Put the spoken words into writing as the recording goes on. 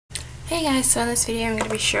Hey guys, so in this video I'm going to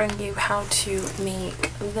be showing you how to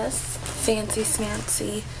make this fancy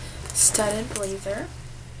smancy studded blazer.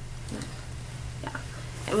 Yeah,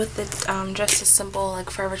 and with it just a simple like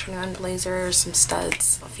Forever 21 blazer, some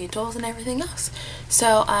studs, a few tools, and everything else.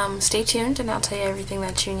 So stay tuned and I'll tell you everything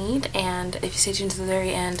that you need, and if you stay tuned to the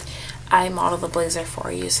very end, I model the blazer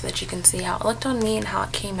for you so that you can see how it looked on me and how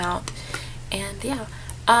it came out. And yeah,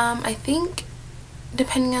 I think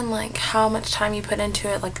depending on like how much time you put into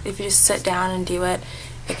it, like if you just sit down and do it,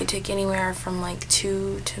 it could take anywhere from like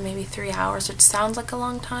 2 to maybe 3 hours, which sounds like a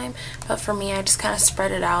long time, but for me I just kind of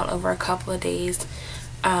spread it out over a couple of days.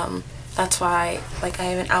 That's why like I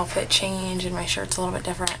have an outfit change and my shirt's a little bit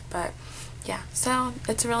different, but yeah, so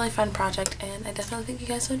it's a really fun project and I definitely think you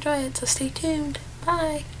guys will enjoy it, so stay tuned.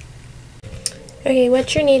 Bye! Okay,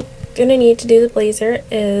 what you're gonna need to do the blazer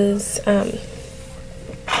is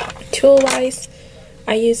tool-wise,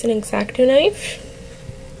 I use an exacto knife.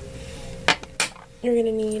 You're going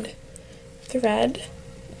to need thread,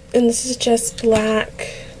 and this is just black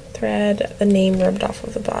thread, the name rubbed off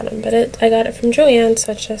of the bottom, but I got it from Joann,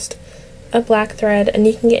 so it's just a black thread, and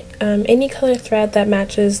you can get any color thread that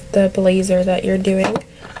matches the blazer that you're doing.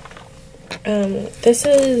 This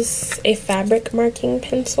is a fabric marking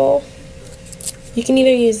pencil. You can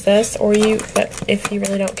either use this, but if you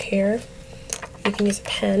really don't care, you can use a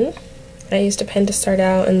pen. I used a pen to start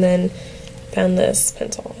out and then found this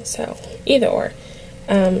pencil, so either or.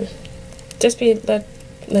 Just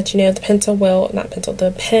let you know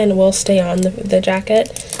the pen will stay on the jacket,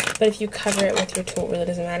 but if you cover it with your tool, it really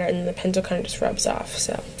doesn't matter, and the pencil kind of just rubs off.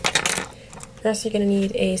 So you're also going to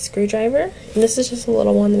need a screwdriver, and this is just a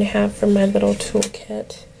little one that I have from my little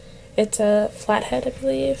toolkit. It's a flathead, I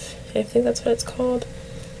believe. I think that's what it's called.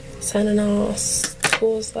 Sananos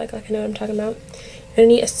tools, like I know what I'm talking about. You're going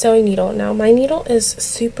to need a sewing needle. Now my needle is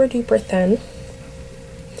super duper thin,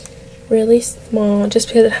 really small, just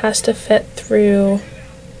because it has to fit through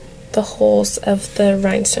the holes of the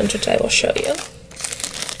rhinestones, which I will show you.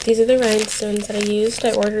 These are the rhinestones that I used.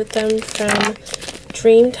 I ordered them from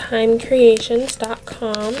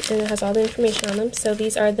dreamtimecreations.com, and it has all the information on them. So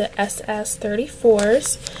these are the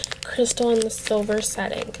SS34s, crystal in the silver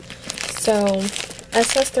setting. So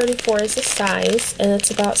SS34 is the size, and it's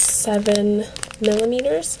about 7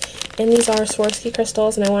 millimeters, and these are Swarovski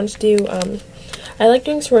crystals, and I wanted to do, I like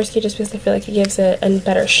doing Swarovski just because I feel like it gives it a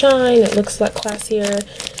better shine, it looks a lot classier,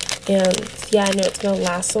 and yeah, I know it's going to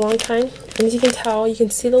last a long time. And as you can tell, you can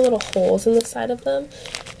see the little holes in the side of them,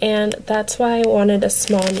 and that's why I wanted a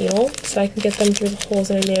small needle, so I can get them through the holes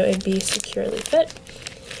and I know it would be securely fit.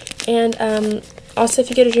 And also, if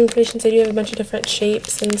you go to Dream Creations, they do have a bunch of different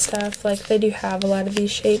shapes and stuff. Like, they do have a lot of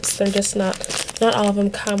these shapes. They're just not all of them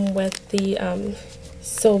come with the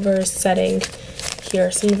silver setting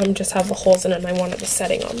here. Some of them just have the holes in it, and I wanted the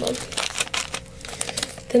setting on them.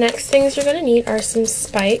 The next things you're going to need are some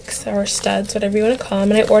spikes, or studs, whatever you want to call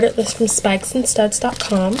them. And I ordered this from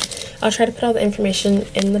spikesandstuds.com. I'll try to put all the information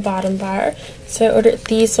in the bottom bar. So I ordered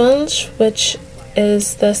these ones, which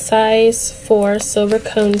is the size 4 silver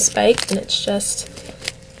cone spike, and it's just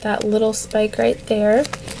that little spike right there.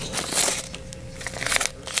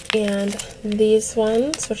 And these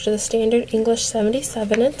ones, which are the standard English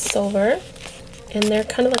 77 in silver, and they're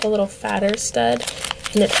kind of like a little fatter stud,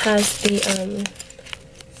 and it has the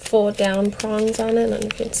fold down prongs on it. I don't know if you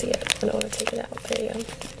can see it. I don't want to take it out. There you go.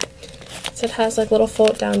 So it has like little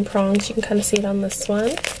fold down prongs. You can kind of see it on this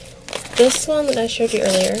one. This one that I showed you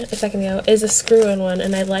earlier, a second ago, is a screw-in one,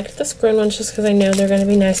 and I liked the screw-in ones just because I know they're going to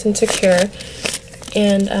be nice and secure.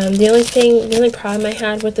 And the only problem I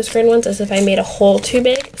had with the screw-in ones is if I made a hole too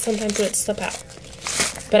big, sometimes it would slip out.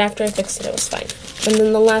 But after I fixed it, it was fine. And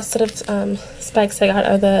then the last set of spikes I got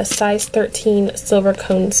are the size 13 silver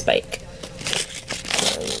cone spike.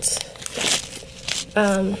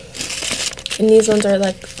 And these ones are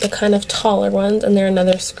like the kind of taller ones, and they're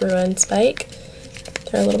another screw-in spike.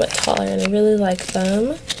 They're a little bit taller, and I really like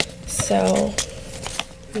them. So,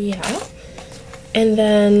 yeah. And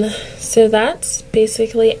then, so that's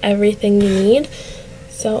basically everything you need.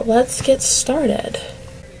 So let's get started.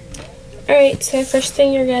 Alright, so first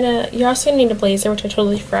thing you're also gonna need a blazer, which I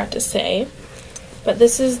totally forgot to say. But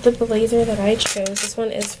this is the blazer that I chose. This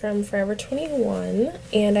one is from Forever 21,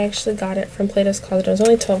 and I actually got it from Plato's Closet. It was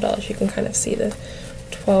only $12. You can kind of see the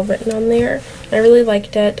 12 written on there. I really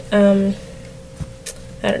liked it.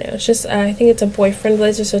 I don't know, it's just, I think it's a boyfriend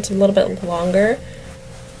blazer, so it's a little bit longer.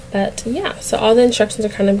 But yeah, so all the instructions are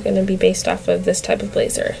kind of going to be based off of this type of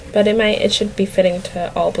blazer. But it should be fitting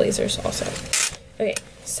to all blazers also. Okay,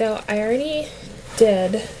 so I already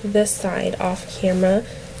did this side off camera,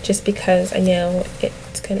 just because I know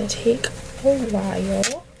it's going to take a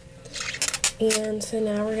while. And so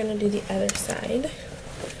now we're going to do the other side.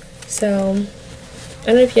 So I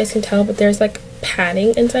don't know if you guys can tell, but there's like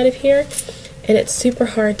padding inside of here, and it's super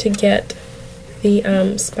hard to get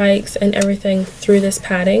the spikes and everything through this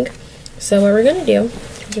padding. So what we're going to do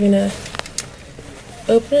is we're going to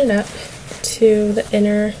open it up to the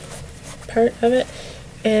inner part of it,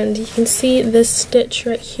 and you can see this stitch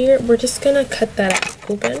right here. We're just going to cut that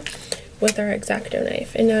open with our exacto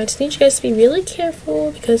knife. And now I just need you guys to be really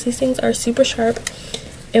careful because these things are super sharp.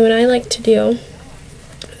 And what I like to do,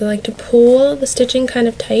 I like to pull the stitching kind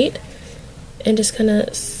of tight and just kind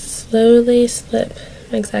of slowly slip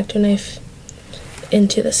my exacto knife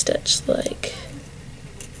into the stitch like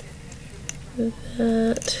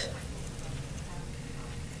that.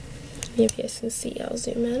 If you guys can see, I'll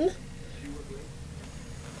zoom in.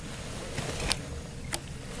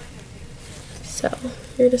 So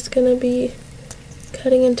you're just going to be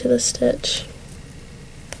cutting into the stitch.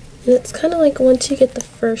 And it's kind of like once you get the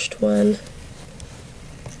first one,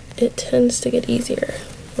 it tends to get easier.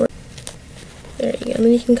 There you go. And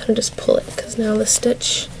then you can kind of just pull it because now the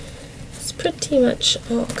stitch is pretty much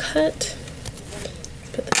all cut.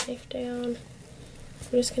 Put the knife down.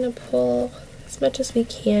 We're just going to pull as much as we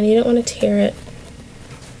can. You don't want to tear it.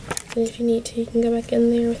 And if you need to, you can go back in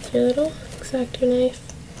there with your little exacto knife.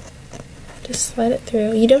 Just slide it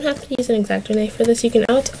through. You don't have to use an exacto knife for this. You can,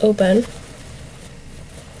 now it's open.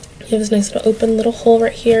 You have this nice little open little hole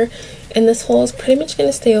right here, and this hole is pretty much going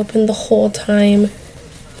to stay open the whole time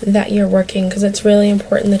that you're working because it's really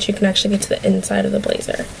important that you can actually get to the inside of the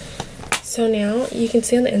blazer. So now you can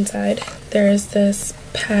see on the inside there is this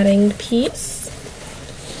padding piece,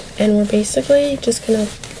 and we're basically just going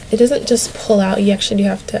to, it doesn't just pull out, you actually do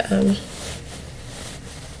have to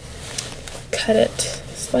cut it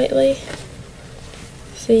slightly.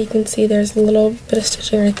 So you can see there's a little bit of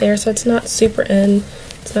stitching right there, so it's not super in,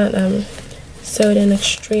 it's not sewed in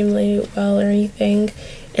extremely well or anything.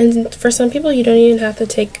 And for some people you don't even have to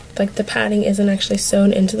take, like the padding isn't actually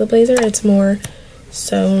sewn into the blazer, it's more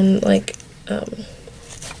sewn like on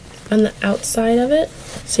the outside of it,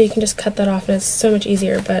 so you can just cut that off and it's so much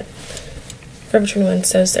easier. But Forever 21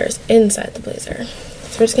 sews theirs inside the blazer.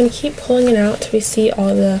 So we're just going to keep pulling it out till we see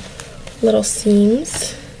all the little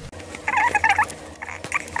seams.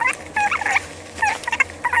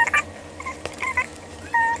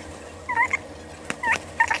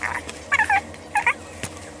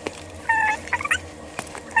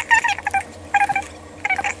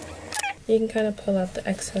 You can kind of pull out the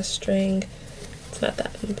excess string. It's not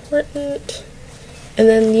that important. And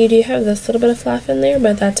then you do have this little bit of fluff in there,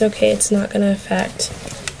 but that's okay. It's not going to affect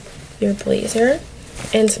your blazer.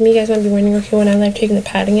 And some of you guys might be wondering, okay, when I'm taking the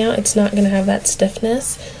padding out, it's not going to have that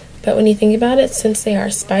stiffness. But when you think about it, since they are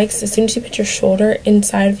spikes, as soon as you put your shoulder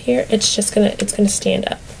inside of here, it's gonna stand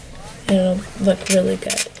up, and it'll look really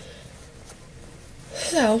good.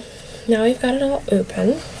 So now we've got it all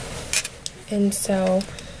open, and so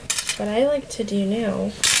what I like to do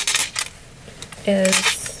now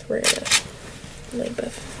is, we're gonna lay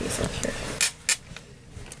both of these in here,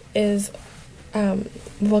 is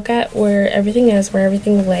look at where everything is, where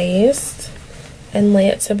everything lays, and lay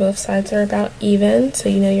it so both sides are about even, so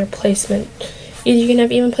you know your placement. Either you can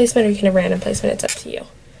have even placement or you can have random placement, it's up to you.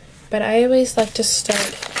 But I always like to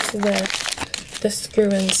start with the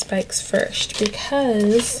screw-in spikes first,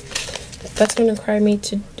 because that's going to require me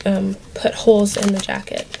to put holes in the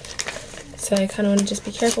jacket. So I kind of want to just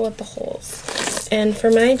be careful with the holes. And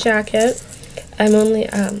for my jacket, I'm only,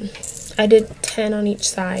 I did 10 on each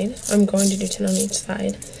side. I'm going to do 10 on each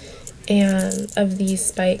side and of these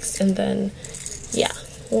spikes, and then yeah,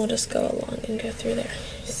 we'll just go along and go through there.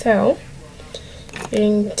 So you're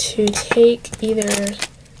going to take either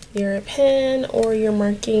your pen or your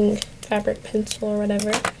marking fabric pencil or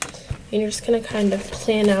whatever, and you're just going to kind of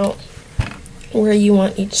plan out where you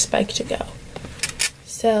want each spike to go.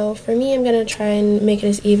 So for me, I'm going to try and make it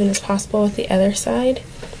as even as possible with the other side.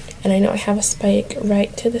 And I know I have a spike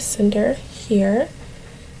right to the center here.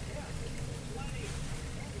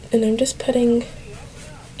 And I'm just putting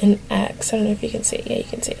an X. I don't know if you can see it. Yeah, you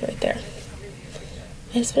can see it right there.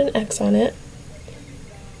 I just put an X on it.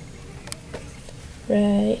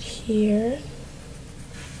 Right here.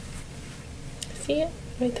 See it?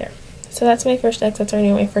 Right there. So that's my first X. That's where I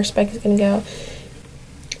know my first spike is going to go.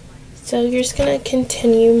 So you're just going to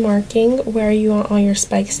continue marking where you want all your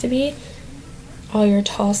spikes to be. All your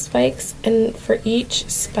tall spikes. And for each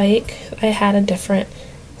spike, I had a different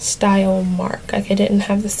style mark. Like I didn't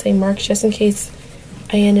have the same marks just in case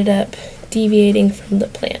I ended up deviating from the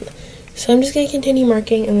plan. So I'm just going to continue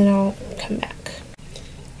marking and then I'll come back.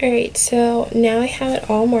 Alright, so now I have it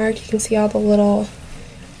all marked. You can see all the little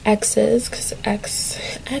X's, because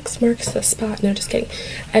X marks the spot. No, just kidding.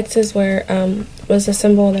 X is where was the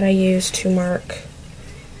symbol that I used to mark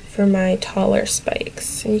for my taller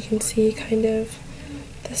spikes, and you can see kind of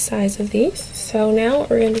the size of these. So now what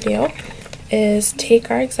we're going to do is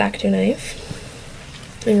take our exacto knife,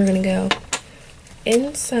 and we're going to go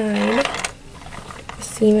inside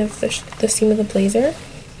the seam of the blazer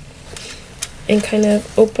and kind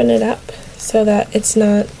of open it up so that it's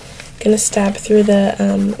not going to stab through the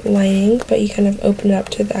lining, but you kind of open it up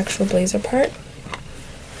to the actual blazer part.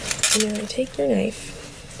 And you're going to take your knife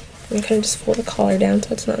and kind of just fold the collar down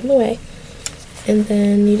so it's not in the way. And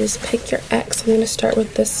then you just pick your X. I'm going to start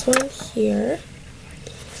with this one here.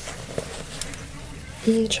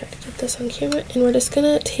 And try to get this on camera. And we're just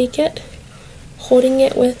going to take it, holding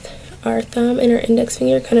it with our thumb and our index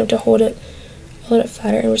finger, kind of to hold it a little bit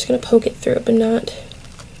flatter. And we're just going to poke it through, but not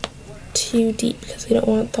too deep because we don't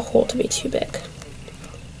want the hole to be too big.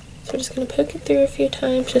 So we're just going to poke it through a few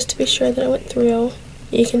times just to be sure that it went through.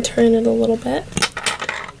 You can turn it a little bit.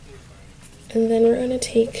 And then we're going to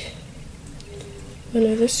take one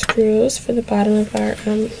of the screws for the bottom of our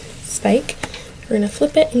spike. We're going to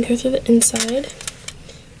flip it and go through the inside.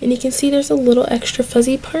 And you can see there's a little extra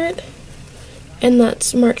fuzzy part, and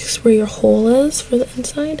that marks where your hole is for the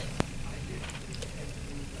inside.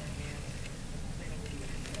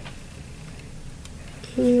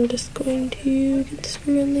 And we're just going to get the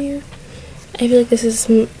screw in there. I feel like this is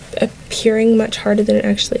appearing much harder than it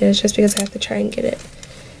actually is, just because I have to try and get it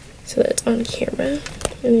so that it's on camera.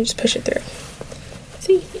 And you just push it through.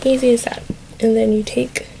 See, easy as that. And then you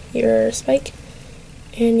take your spike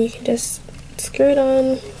and you can just screw it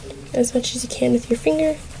on as much as you can with your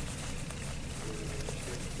finger.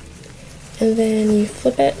 And then you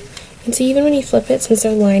flip it. And see, even when you flip it, since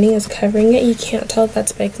the lining is covering it, you can't tell if that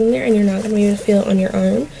spike's in there, and you're not going to be able to feel it on your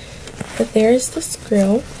arm. But there's the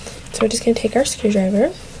screw. So we're just going to take our screwdriver,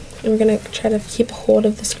 and we're going to try to keep a hold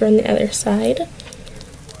of the screw on the other side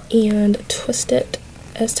and twist it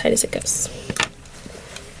as tight as it goes.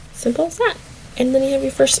 Simple as that. And then you have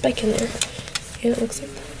your first spike in there. And it looks like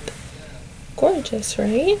that. Gorgeous,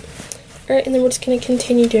 right? Alright, and then we're just going to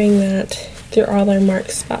continue doing that through all our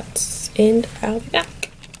marked spots. And I'll be back.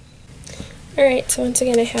 Alright, so once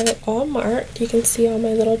again I have it all marked. You can see all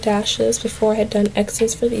my little dashes. Before I had done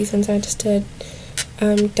X's for these ones, I just did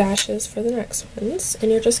dashes for the next ones.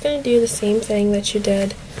 And you're just going to do the same thing that you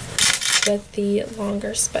did with the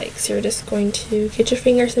longer spikes. You're just going to get your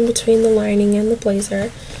fingers in between the lining and the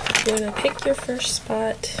blazer. You're going to pick your first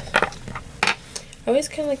spot. I always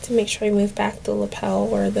kind of like to make sure I move back the lapel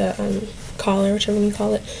or the collar, whichever one you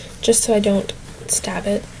call it, just so I don't stab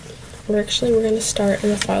it. We're going to start in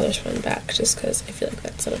the farthest one back, just because I feel like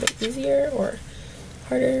that's a little bit easier or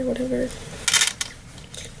harder, whatever.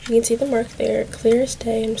 You can see the mark there, clear as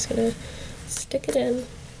day. I'm just going to stick it in.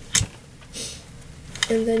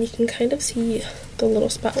 And then you can kind of see the little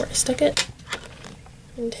spot where I stuck it.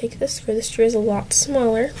 And take this screw. The screw is a lot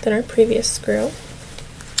smaller than our previous screw.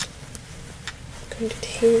 I'm going to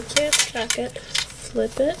take your jacket,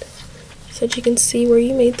 flip it, so that you can see where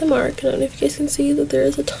you made the mark. I don't know if you guys can see that there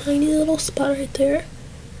is a tiny little spot right there.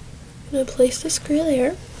 I'm going to place the screw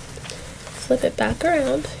there, flip it back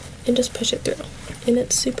around, and just push it through. And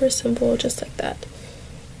it's super simple, just like that.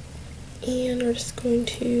 And we're just going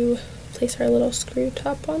to place our little screw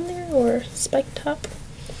top on there, or spike top,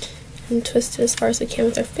 and twist it as far as we can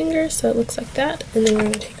with our fingers so it looks like that. And then we're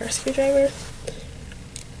going to take our screwdriver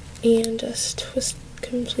and just twist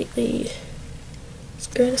completely,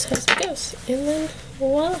 screw it as hard as it goes, and then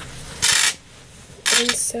voila.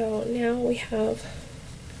 And so now we have,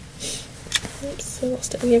 oops, I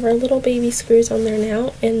lost it. We have our little baby screws on there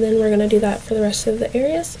now, and then we're going to do that for the rest of the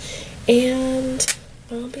areas, and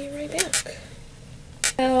I'll be right back.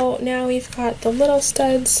 So now we've got the little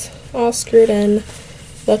studs all screwed in,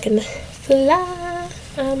 looking fly,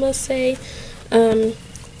 I must say.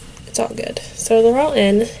 It's all good. So they're all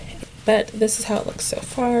in, but this is how it looks so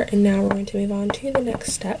far, and now we're going to move on to the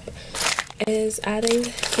next step, is adding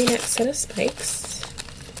the next set of spikes.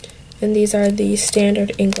 And these are the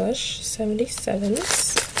standard English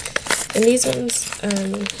 77s. And these ones,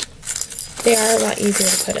 they are a lot easier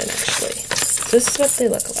to put in, actually. This is what they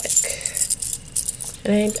look like.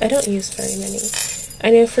 And I don't use very many. I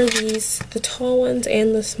know for these, the tall ones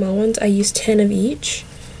and the small ones, I use 10 of each.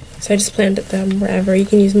 So I just planted them wherever. You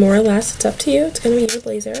can use more or less, it's up to you. It's going to be your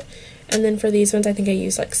blazer. And then for these ones, I think I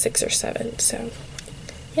use like 6 or 7. So,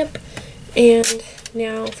 yep. And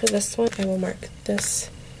now for this one, I will mark this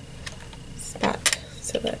spot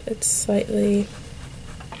so that it's slightly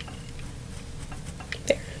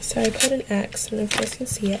there. So I put an X, I don't know if you guys can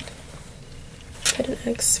see it. Put put an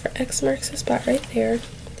X for X marks the spot right there.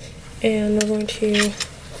 And we're going to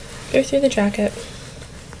go through the jacket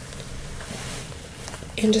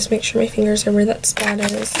and just make sure my fingers are where that spot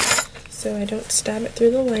is so I don't stab it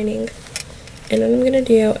through the lining. And what I'm going to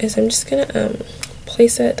do is I'm just going to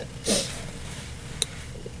place a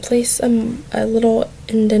little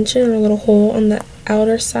indentation or a little hole on the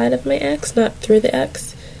outer side of my X, not through the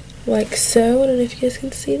X, like so. I don't know if you guys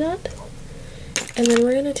can see that. And then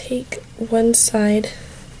we're going to take one side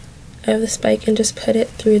of the spike and just put it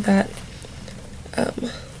through that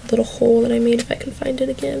little hole that I made, if I can find it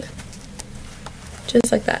again.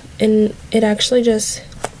 Just like that. And it actually just,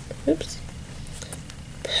 oops,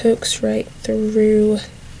 pokes right through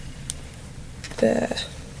the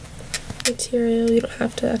material. You don't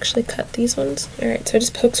have to actually cut these ones. Alright, so it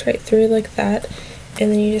just pokes right through like that,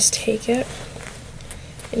 and then you just take it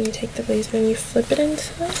and you take the blazer and you flip it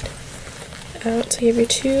inside out, so you have your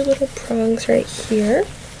two little prongs right here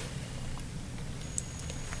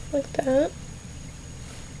like that.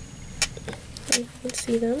 You can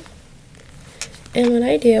see them. And what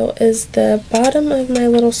I do is the bottom of my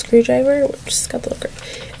little screwdriver, which has got the little grip,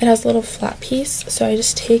 it has a little flat piece, so I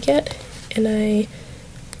just take it and I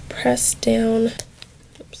press down,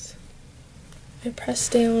 oops, I press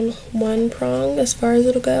down one prong as far as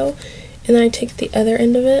it'll go, and then I take the other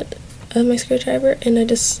end of it, of my screwdriver, and I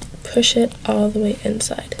just push it all the way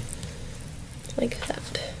inside, like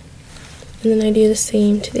that. And then I do the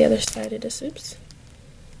same to the other side. I just, oops,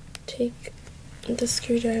 take the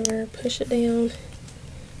screwdriver, push it down,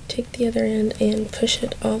 take the other end, and push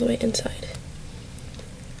it all the way inside.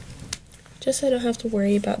 Just so I don't have to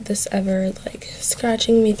worry about this ever like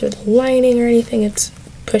scratching me through the lining or anything. It's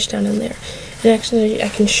pushed down in there. And actually I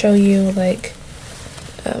can show you like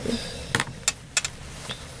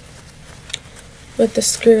with the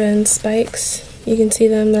screw-in spikes. You can see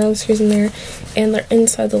them, they're all the screws in there, and they're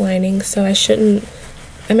inside the lining, so I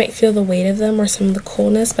might feel the weight of them or some of the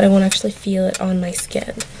coolness, but I won't actually feel it on my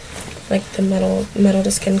skin. Like the metal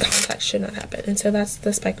to skin contact should not happen. And so that's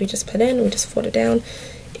the spike we just put in. We just fold it down,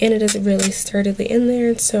 and it is really sturdily in there,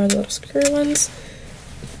 and so are the little screw ones.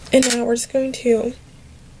 And now we're just going to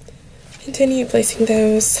continue placing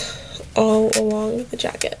those all along the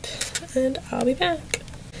jacket, and I'll be back.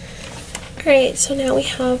 Alright, so now we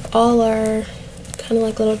have all our kind of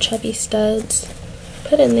like little chubby studs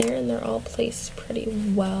put in there, and they're all placed pretty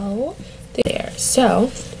well there.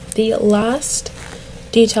 So the last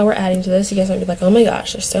detail we're adding to this, you guys might be like, oh my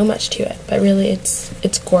gosh, there's so much to it, but really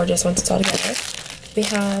it's gorgeous once it's all together. We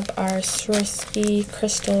have our Swarovski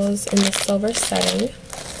crystals in the silver setting.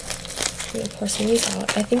 I'm going to pour some of these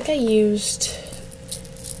out. I think I used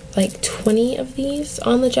like 20 of these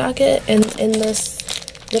on the jacket, and in this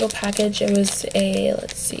little package it was a,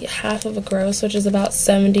 let's see, half of a gross, which is about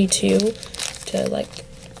 72 to like,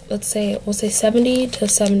 we'll say 70 to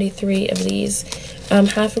 73 of these.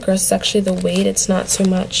 Half a gross is actually the weight, it's not so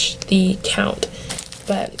much the count.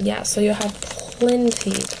 But yeah, so you'll have plenty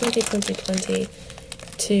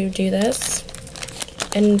to do this.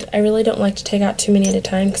 And I really don't like to take out too many at a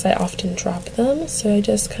time because I often drop them, so I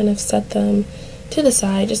just kind of set them to the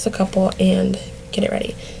side, just a couple, and get it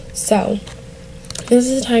ready. So this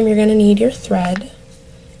is the time you're going to need your thread,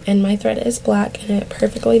 and my thread is black and it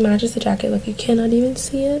perfectly matches the jacket, like you cannot even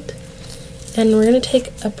see it. And we're going to take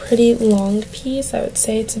a pretty long piece. I would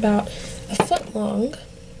say it's about a foot long,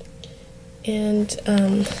 and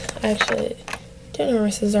I actually don't know where my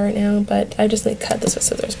scissors are right now, but I just cut this with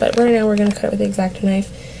scissors. But right now we're going to cut it with the exacto knife.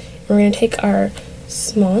 And we're going to take our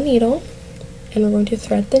small needle and we're going to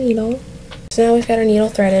thread the needle. So now we've got our needle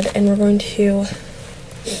threaded, and we're going to,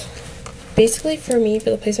 basically for me, for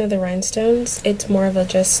the placement of the rhinestones, it's more of a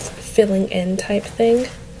just filling in type thing.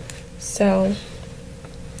 So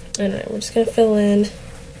I don't know, we're just going to fill in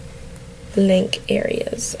blank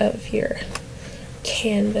areas of your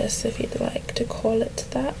canvas, if you'd like to call it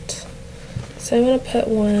that. So I'm going to put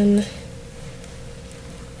one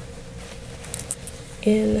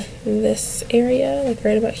in this area, like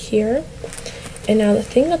right about here. And now the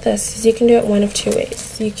thing with this is you can do it one of two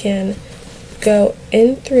ways. You can go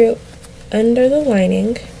in through under the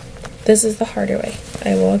lining. This is the harder way.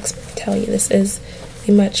 I will tell you, this is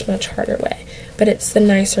the much harder way, but it's the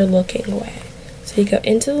nicer looking way. So you go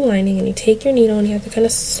into the lining and you take your needle and you have to kind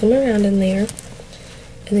of swim around in there,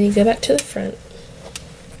 and then you go back to the front.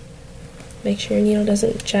 Make sure your needle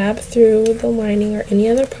doesn't jab through the lining or any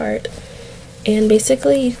other part, and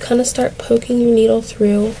basically you kind of start poking your needle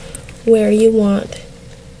through where you want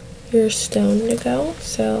your stone to go.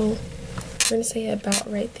 So we're going to say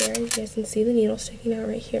about right there. You guys can see the needle sticking out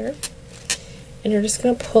right here, and you're just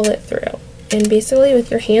going to pull it through. And basically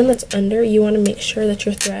with your hand that's under, you want to make sure that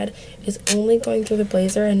your thread is only going through the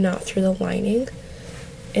blazer and not through the lining.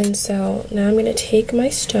 And so now I'm going to take my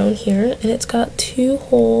stone here, and it's got 2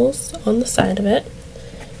 holes on the side of it.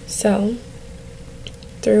 So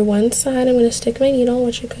through one side I'm going to stick my needle,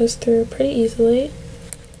 which it goes through pretty easily.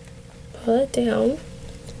 Pull it down,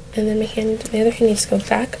 and then my other hand needs to go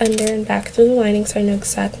back under and back through the lining so I know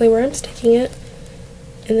exactly where I'm sticking it.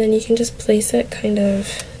 And then you can just place it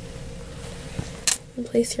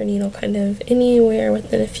place your needle kind of anywhere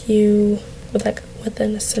within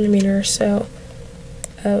within a centimeter or so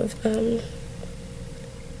of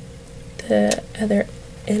the other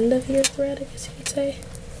end of your thread, I guess you could say.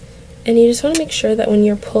 And you just want to make sure that when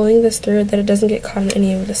you're pulling this through that it doesn't get caught in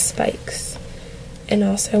any of the spikes. And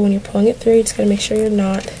also when you're pulling it through, you just got to make sure you're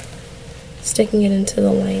not sticking it into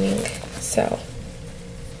the lining. So,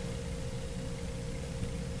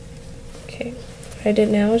 okay, what I did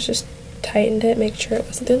now is just tightened it, make sure it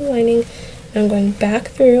wasn't through the lining. Now I'm going back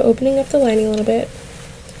through, opening up the lining a little bit.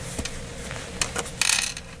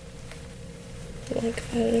 Like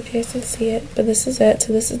that. I don't know if you guys can see it, but this is it.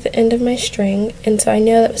 So this is the end of my string, and so I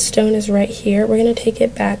know that the stone is right here. We're going to take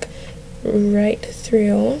it back right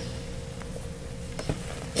through,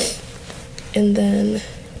 and then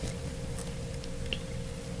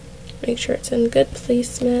make sure it's in good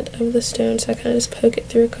placement of the stone. So I kind of just poke it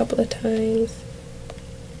through a couple of times.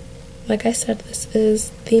 Like I said, this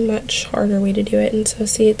is the much harder way to do it, and so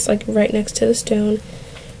see, it's like right next to the stone.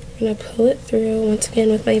 I'm going to pull it through once again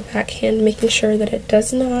with my backhand, making sure that it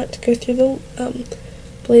does not go through the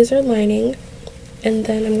blazer lining. And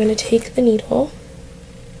then I'm going to take the needle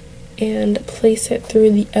and place it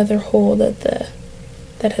through the other hole that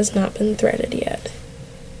has not been threaded yet,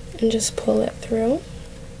 and just pull it through.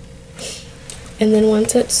 And then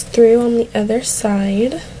once it's through on the other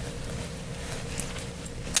side,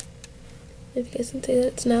 if you guys can see that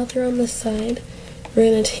it's now through on this side,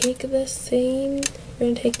 we're going to take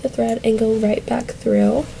the thread and go right back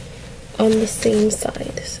through on the same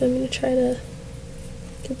side. So I'm going to try to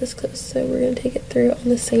get this close. So we're going to take it through on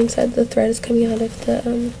the same side the thread is coming out of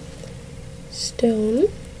the stone.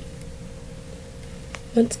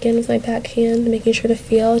 Once again with my backhand, making sure to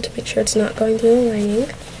feel to make sure it's not going through the lining.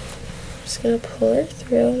 I'm just going to pull it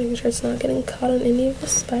through, making sure it's not getting caught on any of the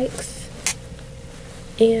spikes.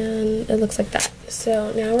 And it looks like that.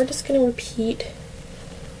 So now we're just going to repeat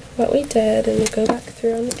what we did, and we go back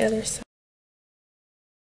through on the other side.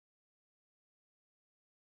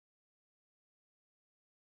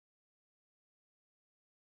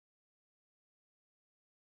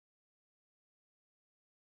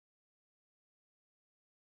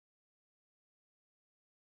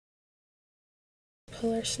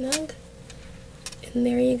 Pull her snug, and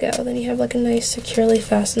there you go. Then you have like a nice securely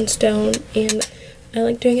fastened stone, and I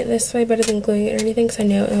like doing it this way better than gluing it or anything because I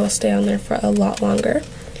know it will stay on there for a lot longer.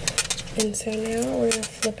 And so now we're going to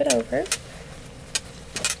flip it over.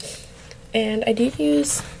 And I do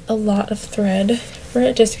use a lot of thread for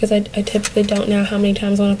it just because I typically don't know how many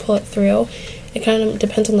times I want to pull it through. It kind of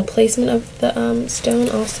depends on the placement of the stone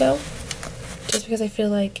also, just because I feel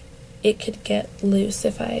like it could get loose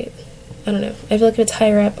if I don't know. I feel like if it's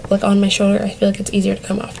higher up, like on my shoulder, I feel like it's easier to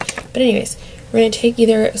come off. But anyways, we're going to take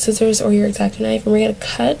either scissors or your exacto knife, and we're going to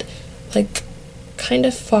cut like kind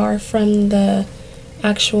of far from the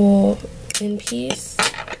actual end piece,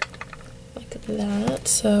 like that.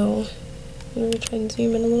 So I'm going to try and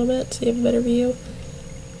zoom in a little bit so you have a better view.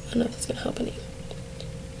 I don't know if it's going to help any.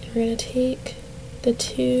 And we're going to take the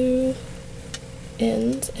 2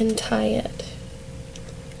 ends and tie it.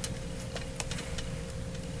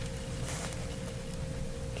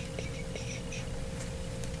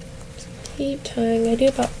 Keep tying. I do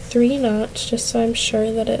about 3 knots just so I'm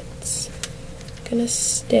sure that it's gonna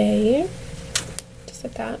stay just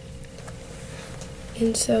like that.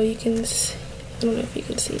 And so you can, I don't know if you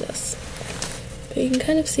can see this, but you can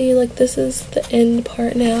kind of see like this is the end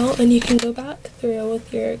part now, and you can go back through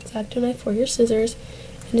with your exacto knife or your scissors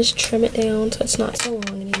and just trim it down so it's not so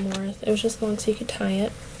long anymore. It was just long so you could tie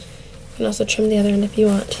it. You can also trim the other end if you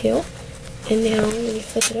want to. And now when you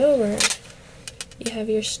flip it over, you have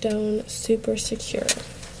your stone super secure,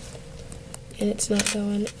 and it's not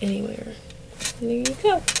going anywhere. And there you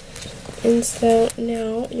go. And so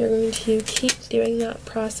now you're going to keep doing that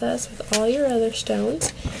process with all your other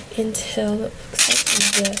stones until it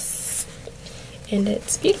looks like this, and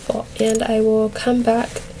it's beautiful. And I will come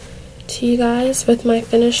back to you guys with my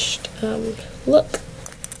finished look.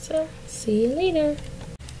 So see you later.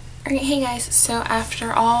 Alright, hey guys, so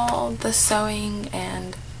after all the sewing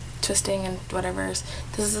and twisting and whatever's,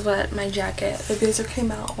 this is what my jacket, the blazer,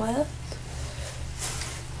 came out with.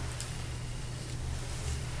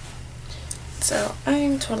 So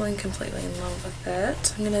I'm totally and completely in love with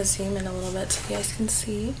it. I'm going to zoom in a little bit so you guys can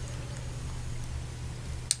see.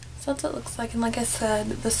 So that's what it looks like, and like I said,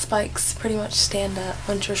 the spikes pretty much stand up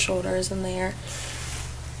once your shoulder is in there.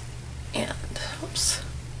 And, oops.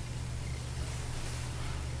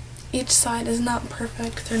 Each side is not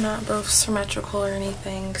perfect. They're not both symmetrical or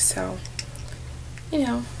anything, so, you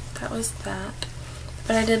know, that was that.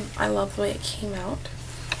 But I love the way it came out.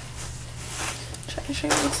 Try to show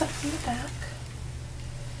you what it looks like from the back.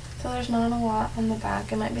 So there's not a lot on the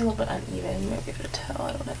back. It might be a little bit uneven. You might be able to tell,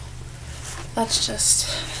 I don't know. That's just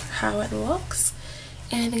how it looks,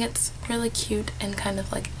 and I think it's really cute and kind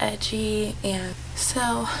of like edgy. And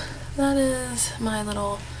so that is my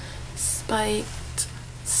little spiked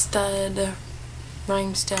stud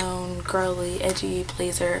rhinestone girly edgy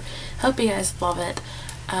blazer. Hope you guys love it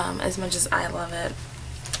as much as I love it.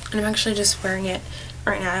 And I'm actually just wearing it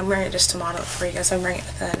right now. I'm wearing it just to model it for you guys. I'm wearing it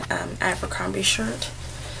with an Abercrombie shirt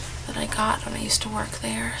that I got when I used to work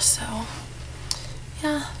there. So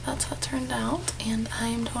yeah, that's how it turned out, and I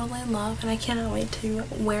am totally in love, and I cannot wait to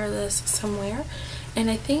wear this somewhere. And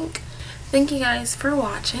thank you guys for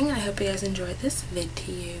watching, and I hope you guys enjoyed this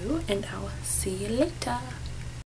video, and I'll see you later.